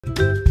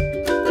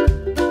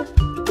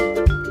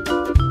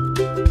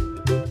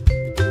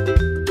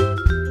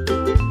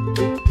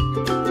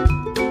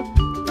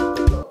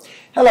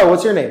Hello,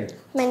 what's your name?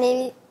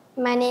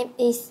 My name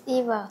is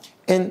Eva.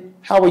 And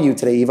how are you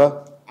today,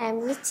 Eva? I'm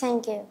good,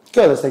 thank you.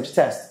 Good, let's take your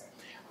test.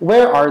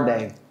 Where are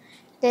they?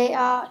 They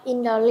are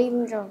in the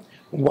living room.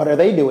 What are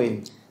they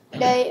doing?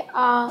 They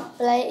are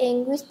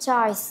playing with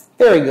toys.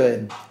 Very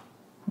good.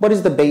 What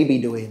is the baby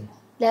doing?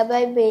 The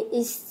baby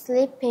is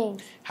sleeping.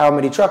 How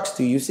many trucks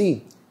do you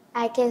see?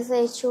 I can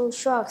see 2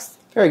 trucks.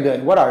 Very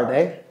good. What are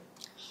they?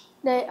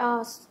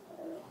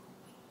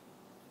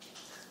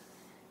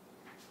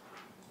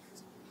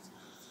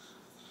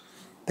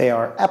 They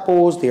are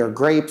apples, they are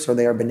grapes, or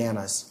they are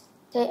bananas.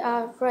 They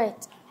are red.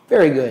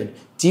 Very good.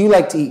 Do you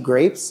like to eat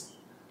grapes?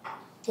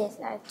 Yes,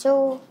 I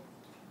do.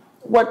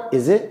 What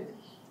is it?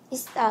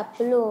 It's a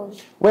balloon.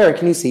 Where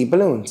can you see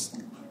balloons?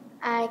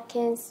 I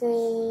can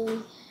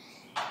see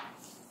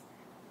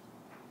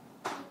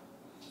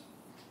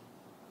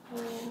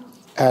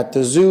At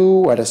the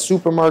zoo, at a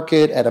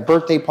supermarket, at a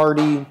birthday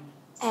party.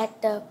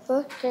 at the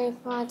birthday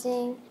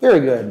party. Very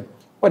good.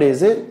 What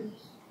is it?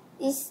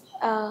 It's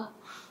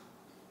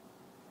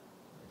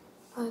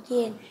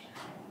again.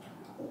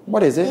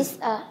 What is it? It's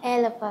an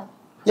elephant.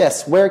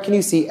 Yes, where can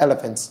you see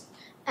elephants?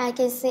 I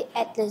can see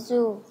at the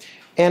zoo.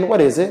 And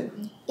what is it?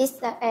 It's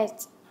the egg.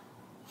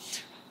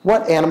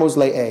 What animals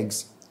lay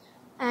eggs?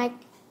 I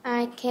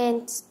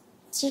can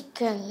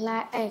chicken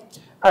like egg.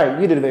 All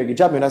right, you did a very good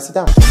job. You now sit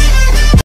down.